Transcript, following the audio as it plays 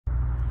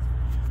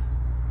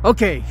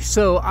Okay,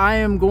 so I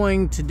am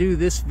going to do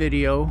this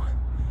video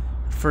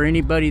for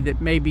anybody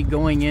that may be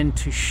going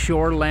into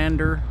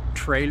Shorelander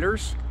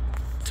trailers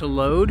to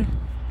load,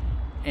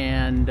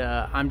 and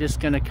I'm just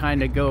going to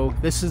kind of go,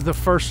 this is the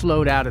first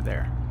load out of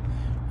there,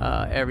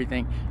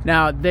 everything.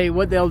 Now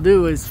what they'll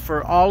do is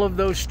for all of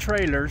those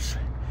trailers,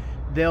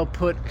 they'll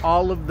put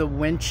all of the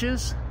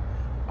winches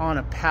on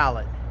a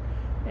pallet,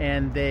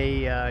 and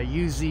they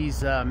use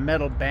these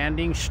metal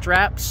banding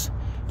straps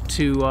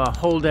to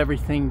hold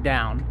everything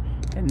down.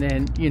 And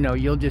then, you know,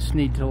 you'll just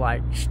need to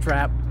like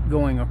strap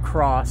going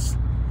across.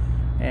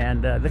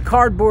 And the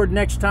cardboard,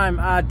 next time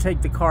I'd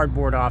take the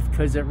cardboard off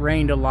because it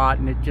rained a lot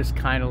and it just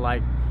kind of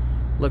like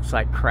looks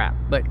like crap.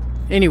 But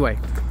anyway,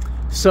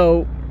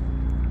 so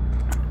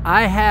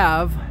I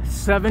have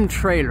 7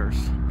 trailers.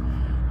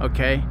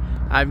 Okay,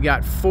 I've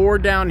got 4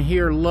 down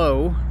here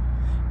low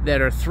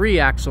that are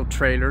 3-axle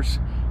trailers,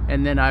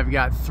 and then I've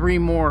got 3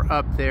 more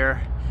up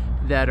there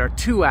that are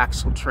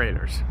 2-axle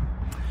trailers.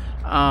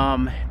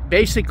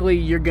 Basically,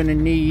 you're going to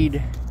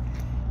need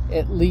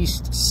at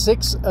least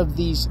 6 of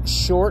these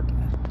short,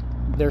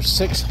 they're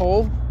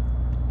 6-hole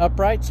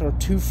uprights or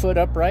 2-foot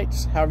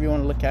uprights, however you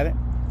want to look at it.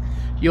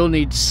 You'll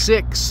need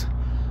 6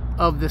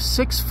 of the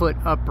 6-foot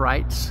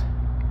uprights,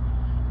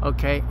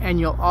 okay, and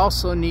you'll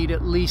also need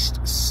at least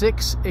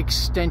 6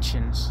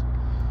 extensions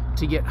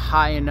to get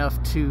high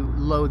enough to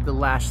load the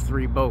last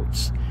 3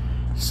 boats.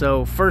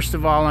 So first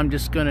of all, I'm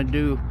just going to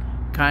do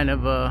kind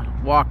of a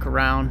walk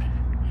around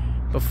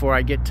before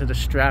I get to the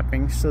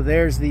strapping. So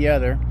there's the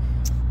other,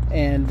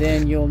 and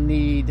then you'll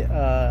need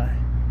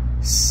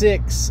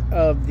 6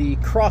 of the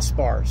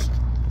crossbars.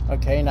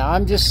 Okay, now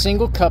I'm just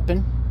single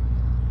cupping.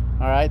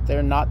 All right,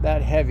 they're not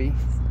that heavy,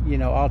 you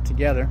know,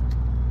 altogether.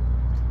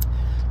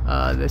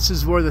 This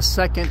is where the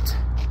second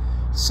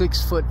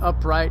 6-foot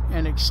upright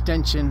and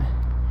extension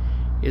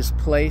is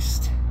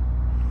placed.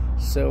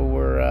 So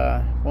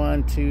we're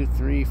 1, 2,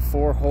 3,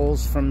 4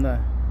 holes from the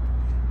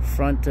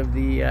front of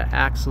the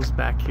axles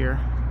back here.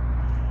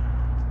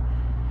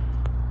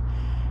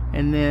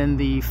 And then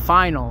the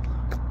final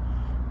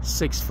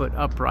 6-foot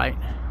upright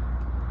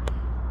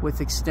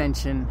with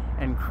extension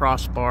and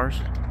crossbars.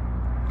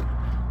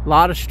 A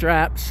lot of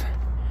straps,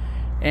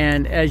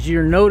 and as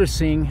you're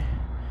noticing,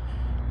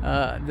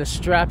 the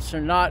straps are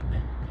not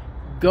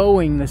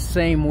going the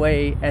same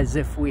way as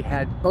if we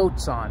had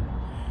boats on.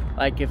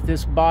 Like if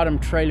this bottom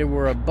trailer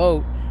were a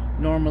boat,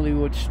 normally we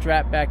would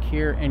strap back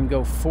here and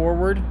go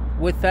forward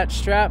with that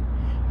strap.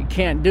 You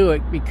can't do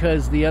it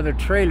because the other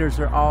trailers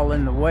are all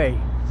in the way.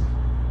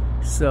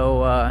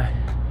 So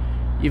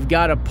you've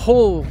got to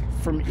pull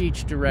from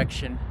each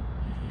direction.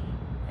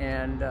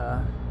 And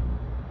there's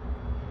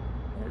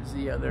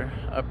the other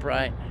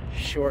upright,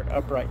 short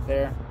upright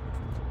there.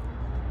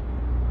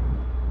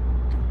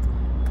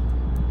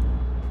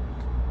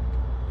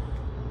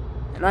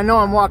 And I know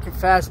I'm walking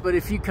fast, but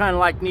if you kind of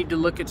like need to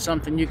look at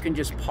something, you can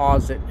just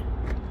pause it.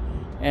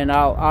 And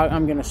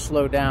I'm going to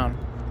slow down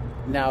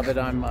now that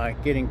I'm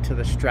getting to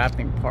the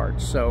strapping part.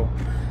 So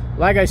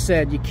like I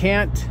said, you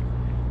can't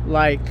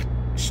like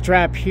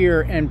strap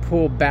here and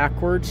pull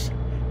backwards,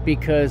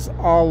 because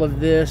all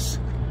of this,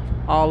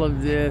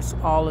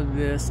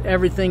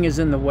 everything is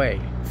in the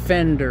way.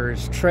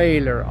 Fenders,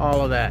 trailer,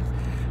 all of that.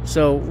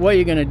 So what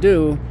you're going to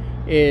do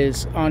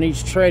is on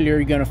each trailer,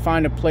 you're going to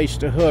find a place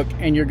to hook,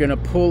 and you're going to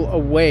pull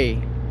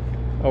away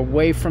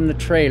from the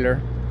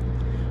trailer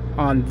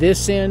on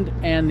this end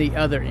and the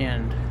other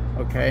end.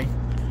 Okay,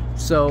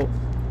 so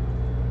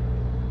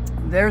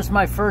there's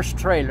my first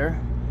trailer.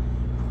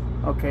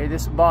 Okay,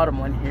 this bottom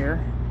one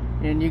here,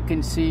 and you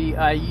can see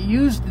I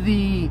used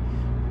the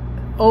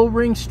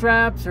O-ring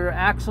straps or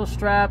axle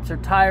straps or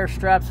tire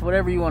straps,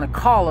 whatever you want to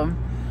call them,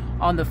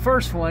 on the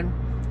first one.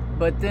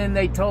 But then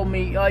they told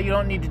me, oh, you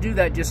don't need to do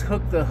that, just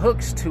hook the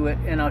hooks to it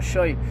and I'll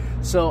show you.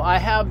 So I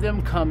have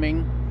them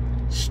coming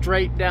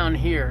straight down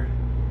here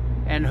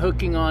and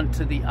hooking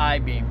onto the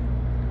I-beam.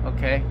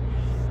 Okay,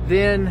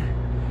 then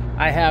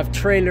I have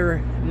trailer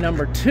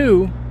number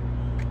 2,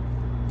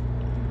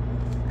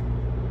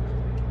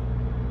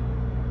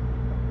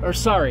 or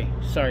sorry.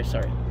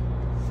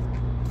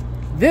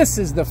 This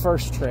is the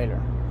first trailer,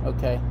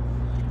 okay?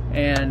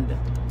 And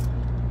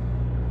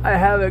I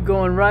have it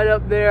going right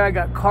up there. I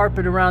got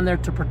carpet around there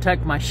to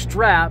protect my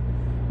strap,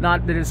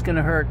 not that it's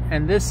gonna hurt.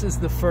 And this is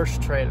the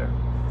first trailer,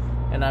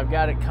 and I've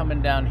got it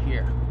coming down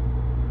here.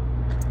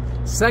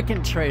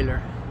 Second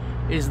trailer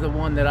is the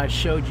one that I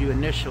showed you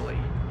initially,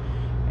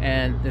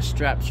 and the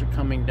straps are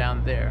coming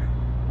down there,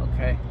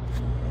 okay?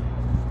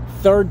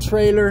 Third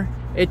trailer,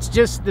 it's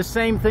just the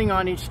same thing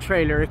on each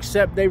trailer,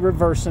 except they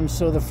reverse them.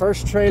 So the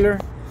first trailer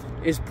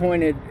is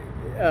pointed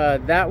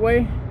that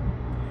way,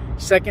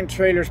 second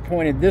trailer's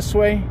pointed this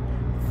way,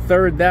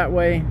 third that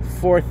way,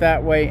 fourth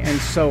that way, and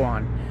so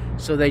on.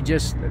 So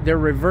they're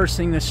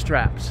reversing the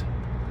straps.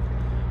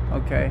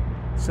 Okay,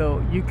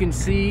 so you can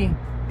see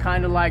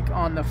kind of like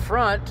on the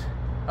front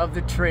of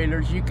the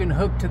trailers, you can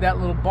hook to that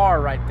little bar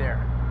right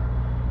there.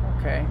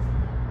 Okay,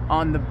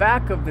 on the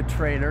back of the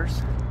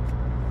trailers,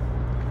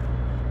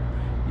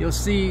 you'll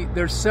see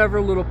there's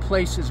several little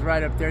places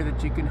right up there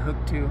that you can hook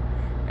to,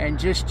 and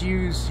just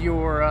use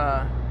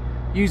your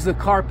use the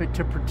carpet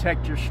to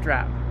protect your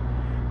strap.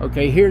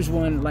 Okay, here's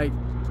one. Like,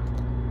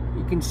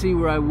 you can see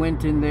where I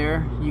went in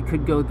there. You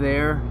could go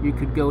there, you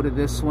could go to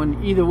this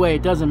one. Either way,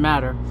 it doesn't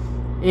matter.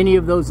 Any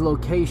of those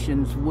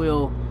locations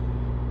will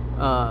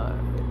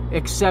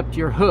accept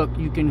your hook.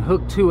 You can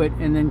hook to it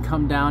and then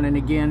come down, and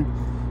again,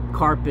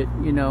 carpet,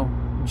 you know,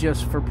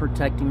 just for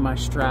protecting my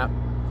strap.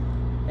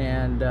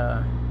 And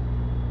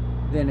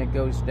then it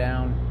goes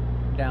down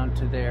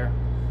to there.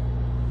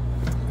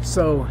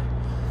 So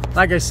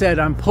like I said,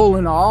 I'm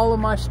pulling all of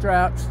my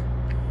straps.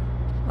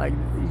 Like,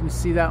 you can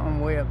see that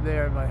one way up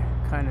there if I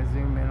kind of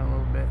zoom in a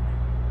little bit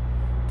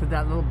to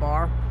that little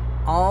bar.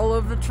 All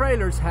of the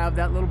trailers have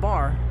that little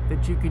bar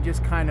that you can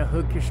just kind of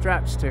hook your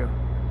straps to.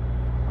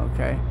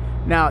 Okay,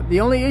 now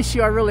the only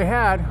issue I really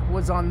had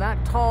was on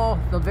that tall,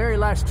 the very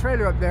last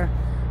trailer up there,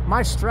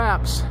 my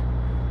straps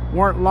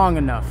weren't long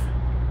enough,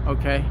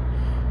 okay,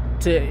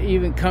 to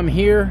even come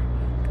here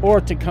or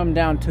to come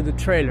down to the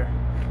trailer.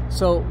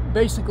 So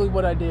basically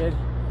what I did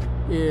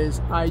is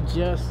I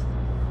just,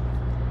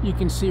 you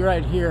can see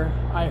right here,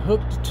 I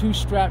hooked two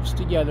straps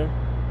together.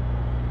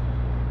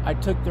 I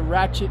took the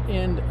ratchet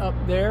end up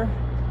there,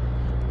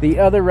 the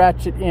other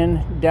ratchet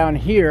end down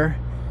here,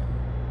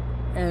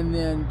 and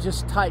then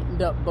just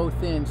tightened up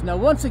both ends. Now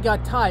once it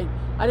got tight,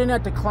 I didn't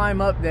have to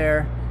climb up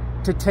there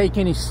to take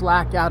any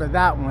slack out of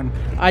that one.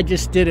 I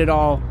just did it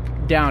all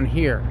down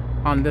here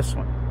on this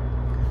one.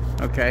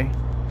 Okay,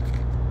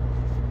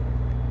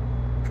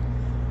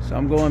 so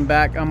I'm going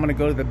back. I'm gonna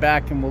go to the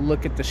back and we'll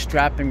look at the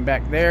strapping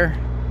back there.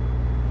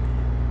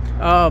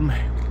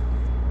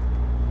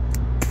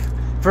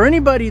 For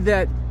anybody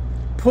that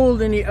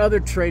pulled any other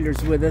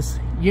trailers with us,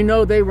 you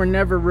know they were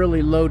never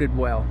really loaded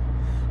well.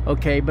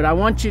 Okay, but I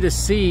want you to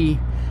see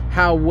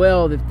how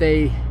well that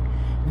they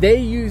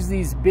use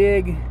these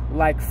big,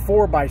 like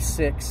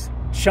 4x6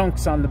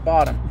 chunks on the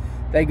bottom.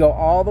 They go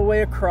all the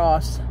way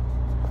across.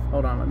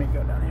 Hold on, let me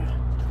go down here.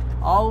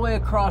 All the way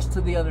across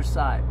to the other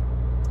side.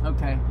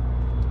 Okay.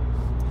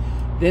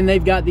 Then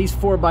they've got these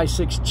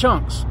 4x6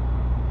 chunks.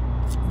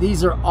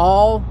 These are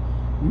all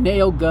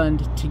nail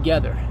gunned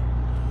together.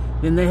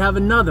 Then they have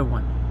another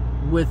one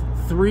with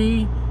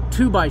 3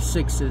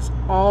 2x6s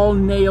all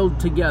nailed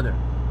together.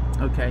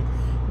 Okay.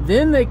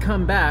 Then they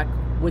come back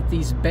with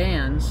these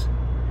bands,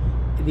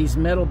 these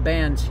metal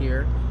bands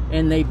here,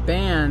 and they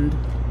band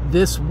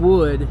this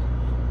wood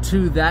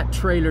to that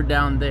trailer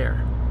down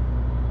there.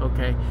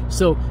 Okay,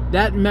 so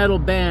that metal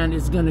band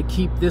is going to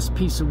keep this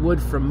piece of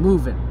wood from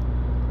moving.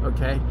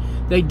 Okay,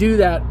 they do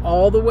that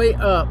all the way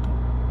up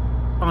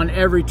on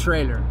every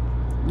trailer.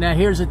 Now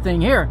here's the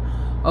thing here.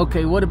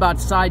 Okay, what about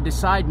side to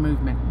side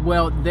movement?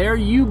 Well, their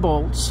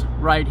U-bolts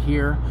right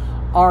here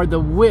are the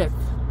width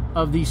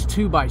of these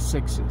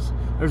 2x6s.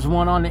 There's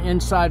one on the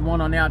inside,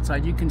 one on the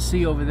outside. You can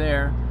see over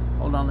there.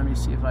 Hold on, let me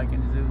see if I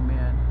can zoom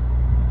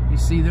in. You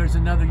see there's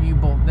another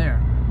U-bolt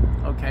there.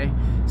 Okay,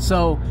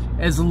 so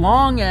as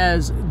long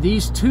as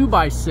these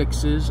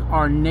 2x6s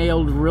are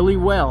nailed really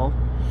well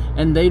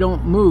and they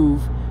don't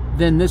move,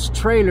 then this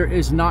trailer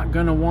is not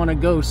going to want to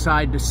go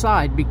side to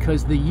side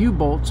because the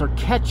U-bolts are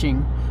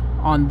catching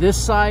on this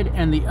side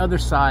and the other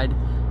side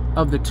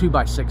of the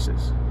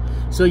 2x6s.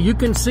 So you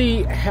can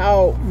see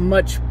how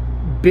much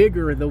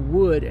bigger the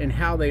wood and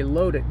how they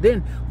load it.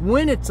 Then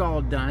when it's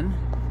all done,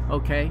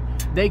 okay,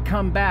 they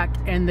come back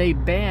and they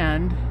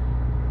band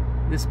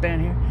this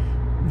band here,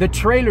 the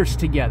trailers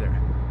together.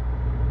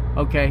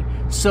 Okay,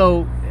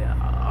 so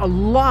a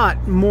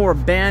lot more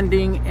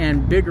banding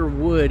and bigger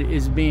wood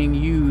is being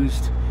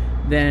used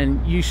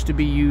than used to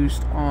be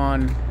used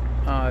on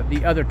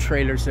the other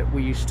trailers that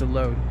we used to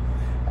load.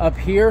 Up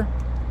here,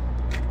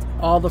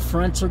 all the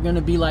fronts are going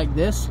to be like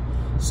this.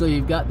 So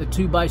you've got the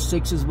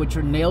 2x6s, which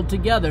are nailed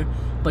together,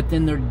 but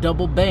then they're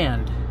double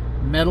band,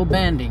 metal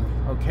banding,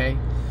 okay,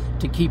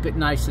 to keep it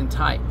nice and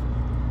tight.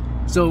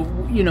 So,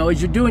 you know,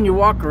 as you're doing your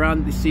walk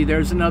around, you see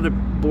there's another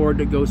board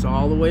that goes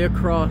all the way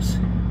across,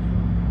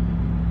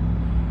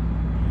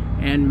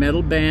 and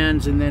metal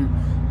bands, and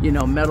then, you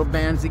know, metal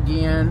bands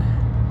again.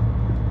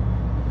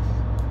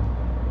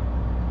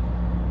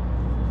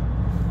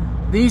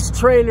 These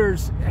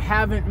trailers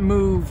haven't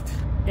moved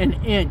an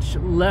inch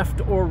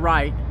left or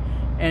right,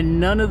 and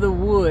none of the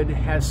wood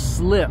has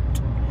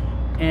slipped.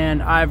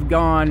 And I've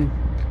gone,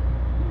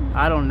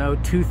 I don't know,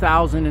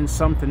 2,000 and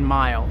something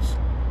miles.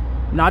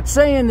 Not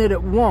saying that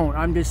it won't,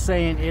 I'm just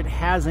saying it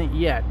hasn't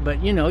yet.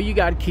 But you know, you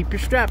got to keep your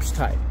straps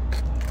tight.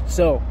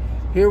 So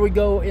here we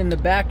go in the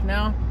back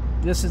now.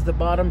 This is the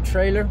bottom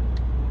trailer.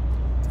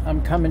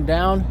 I'm coming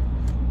down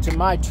to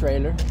my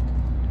trailer.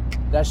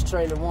 That's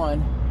trailer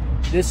 1.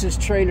 This is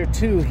trailer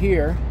 2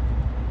 here.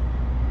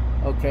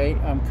 Okay,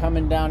 I'm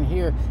coming down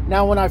here.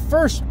 Now when I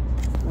first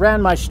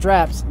ran my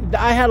straps,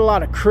 I had a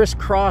lot of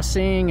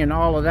crisscrossing and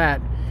all of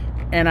that.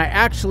 And I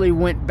actually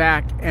went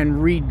back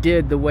and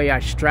redid the way I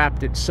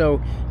strapped it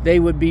so they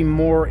would be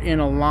more in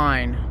a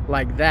line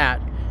like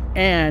that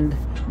and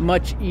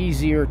much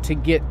easier to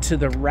get to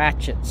the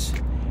ratchets.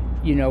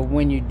 you know,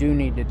 when you do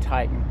need to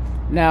tighten.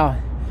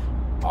 Now,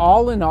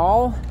 all in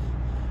all,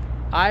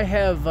 I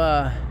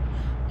have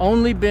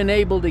only been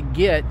able to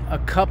get a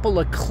couple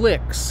of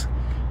clicks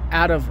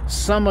out of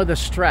some of the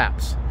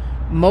straps.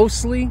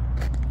 Mostly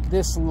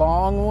this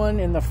long one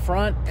in the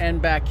front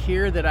and back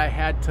here that I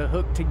had to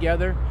hook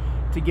together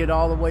to get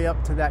all the way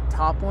up to that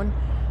top one.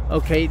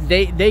 Okay,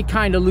 they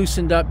kind of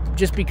loosened up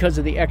just because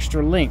of the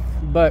extra length.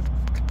 But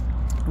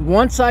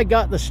once I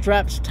got the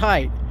straps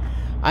tight,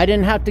 I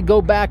didn't have to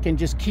go back and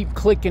just keep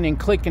clicking and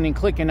clicking and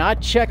clicking. I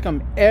check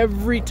them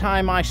every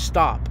time I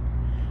stop.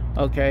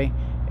 Okay,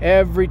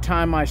 every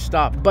time I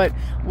stop. But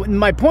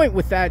my point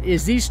with that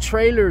is these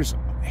trailers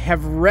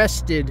have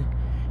rested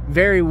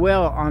very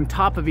well on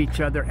top of each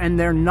other, and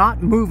they're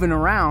not moving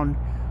around,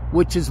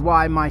 which is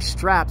why my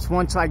straps,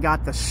 once I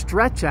got the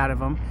stretch out of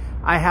them,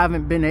 I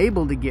haven't been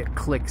able to get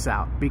clicks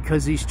out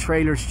because these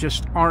trailers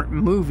just aren't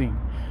moving.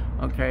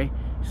 Okay,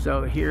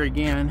 so here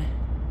again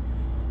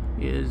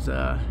is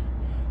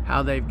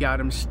how they've got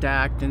them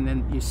stacked, and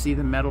then you see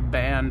the metal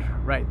band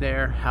right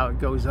there, how it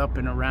goes up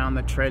and around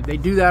the trailer. They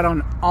do that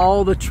on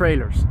all the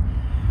trailers.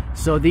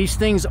 So these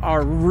things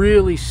are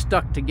really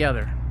stuck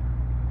together.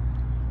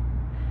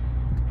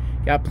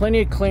 Got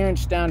plenty of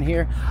clearance down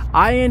here.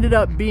 I ended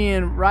up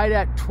being right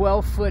at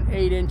 12 foot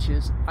 8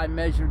 inches. I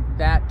measured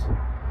that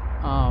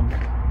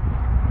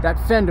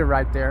that fender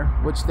right there,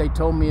 which they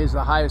told me is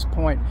the highest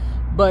point.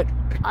 But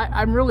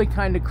I'm really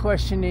kind of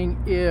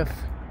questioning if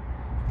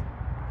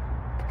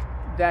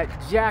that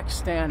jack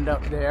stand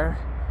up there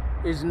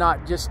is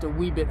not just a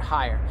wee bit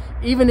higher.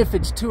 Even if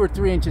it's 2 or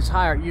 3 inches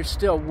higher, you're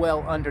still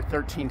well under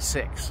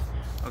 13.6.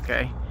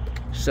 Okay,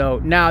 so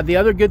now the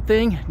other good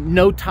thing,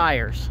 no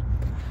tires.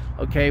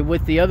 Okay,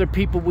 with the other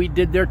people we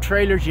did their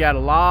trailers, you had a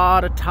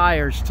lot of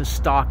tires to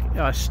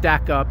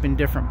stack up in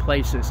different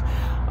places.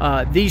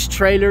 These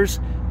trailers,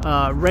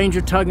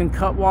 Ranger Tug and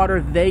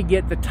Cutwater, they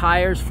get the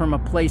tires from a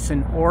place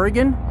in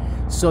Oregon,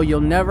 so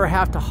you'll never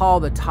have to haul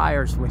the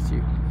tires with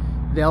you.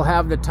 They'll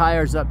have the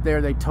tires up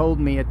there, they told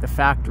me, at the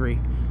factory,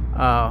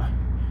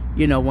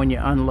 you know, when you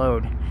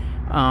unload.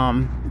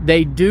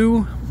 They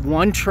do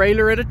one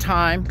trailer at a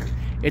time.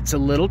 It's a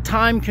little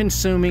time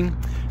consuming.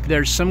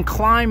 There's some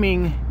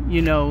climbing,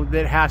 you know,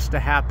 that has to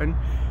happen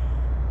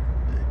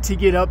to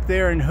get up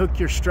there and hook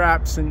your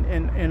straps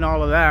and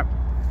all of that.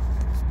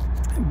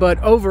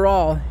 But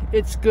overall,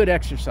 it's good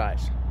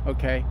exercise,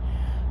 okay?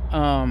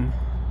 I'm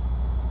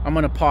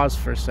gonna pause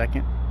for a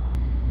second.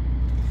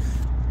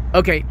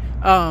 Okay,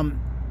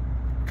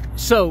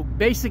 so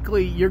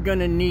basically you're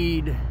gonna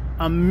need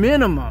a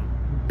minimum,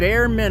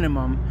 bare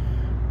minimum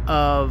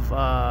of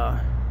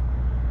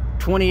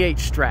 28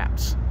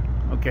 straps.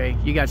 Okay,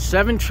 you got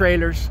 7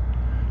 trailers,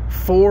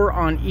 4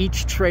 on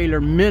each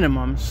trailer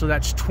minimum, so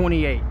that's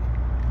 28.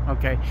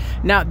 Okay,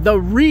 now the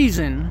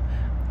reason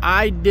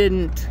I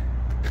didn't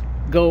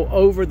go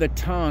over the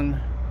tongue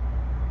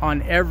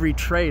on every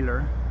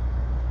trailer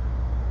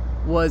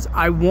was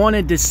I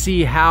wanted to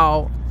see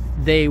how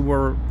they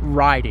were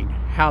riding,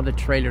 how the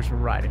trailers were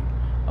riding.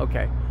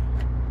 Okay,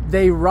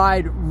 they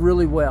ride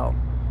really well,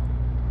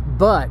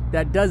 but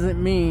that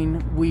doesn't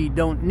mean we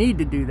don't need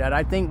to do that.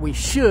 I think we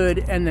should,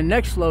 and the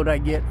next load I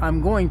get,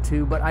 I'm going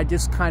to, but I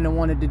just kind of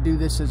wanted to do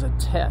this as a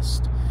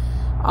test.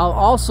 I'll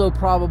also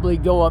probably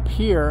go up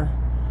here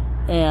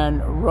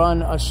and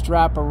run a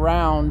strap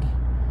around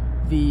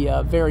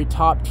the very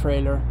top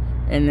trailer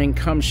and then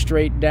come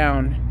straight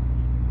down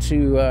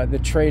to the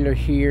trailer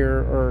here,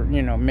 or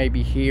you know,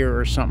 maybe here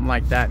or something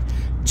like that,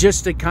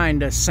 just to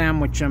kind of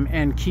sandwich them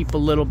and keep a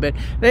little bit.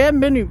 They haven't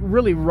been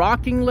really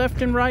rocking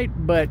left and right,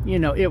 but you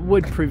know, it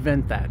would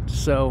prevent that.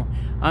 So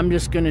I'm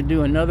just going to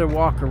do another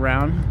walk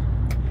around.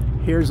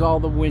 Here's all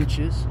the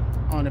winches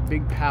on a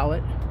big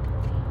pallet.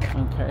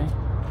 Okay,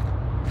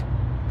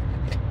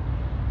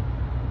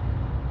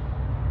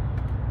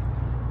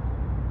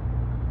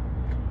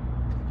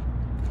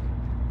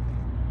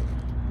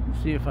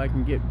 see if I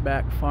can get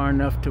back far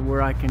enough to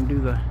where I can do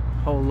the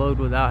whole load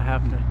without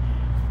having to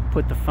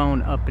put the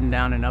phone up and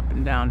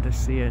down to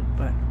see it.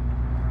 But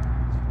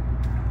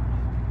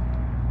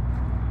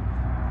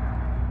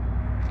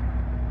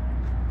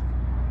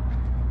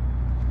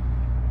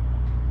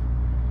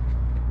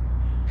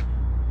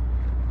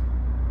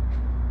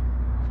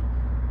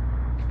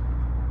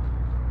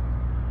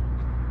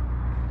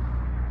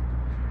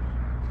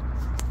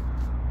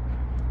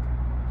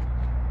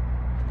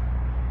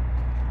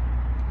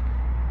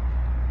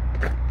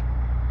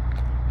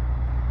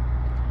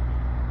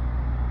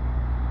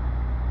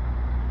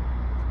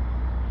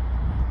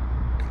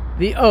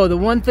the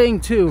one thing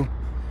too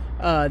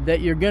that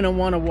you're gonna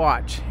want to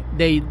watch,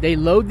 they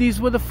load these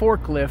with a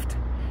forklift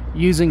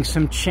using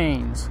some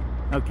chains.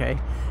 Okay,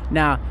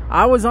 now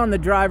I was on the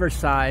driver's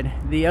side,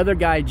 the other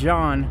guy,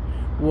 John,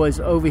 was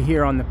over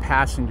here on the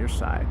passenger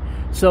side.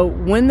 So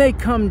when they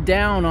come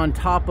down on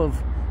top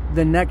of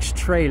the next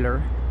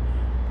trailer,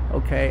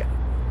 okay,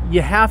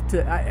 you have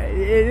to,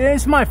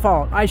 it's my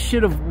fault, I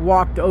should have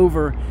walked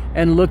over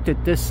and looked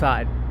at this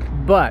side,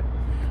 but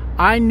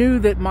I knew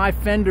that my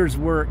fenders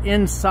were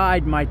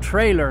inside my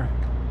trailer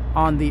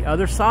on the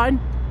other side,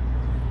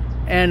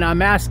 And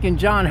I'm asking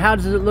John, how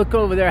does it look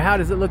over there? How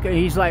does it look? And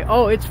he's like,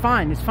 oh, it's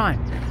fine, it's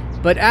fine.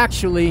 But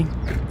actually,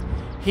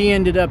 he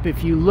ended up,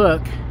 if you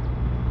look,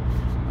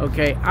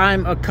 okay,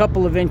 I'm a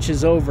couple of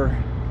inches over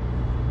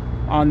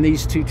on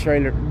these two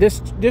trailers.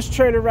 This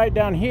trailer right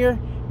down here,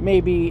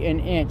 maybe an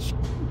inch,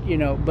 you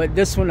know, but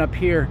this one up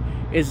here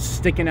is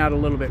sticking out a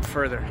little bit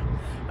further.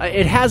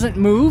 It hasn't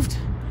moved,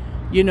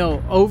 you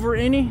know, over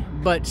any,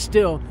 but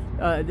still,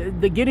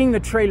 getting the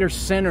trailer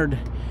centered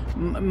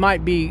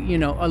might be, you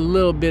know, a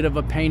little bit of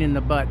a pain in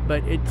the butt,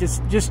 but it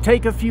just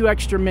take a few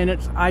extra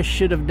minutes. I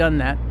should have done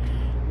that,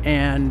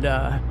 and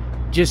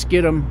just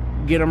get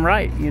them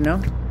right, you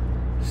know.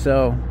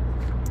 So,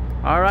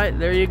 all right,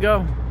 there you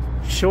go.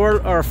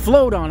 Shore or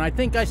float on. I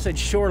think I said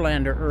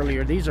Shorelander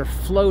earlier. These are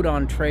float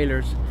on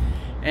trailers,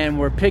 and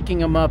we're picking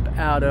them up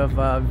out of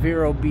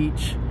Vero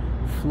Beach,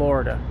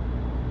 Florida.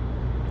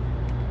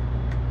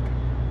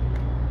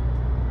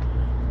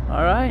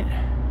 All right.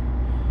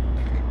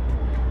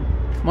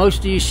 Most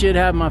of you should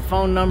have my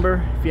phone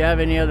number. If you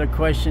have any other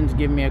questions,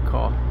 give me a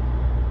call.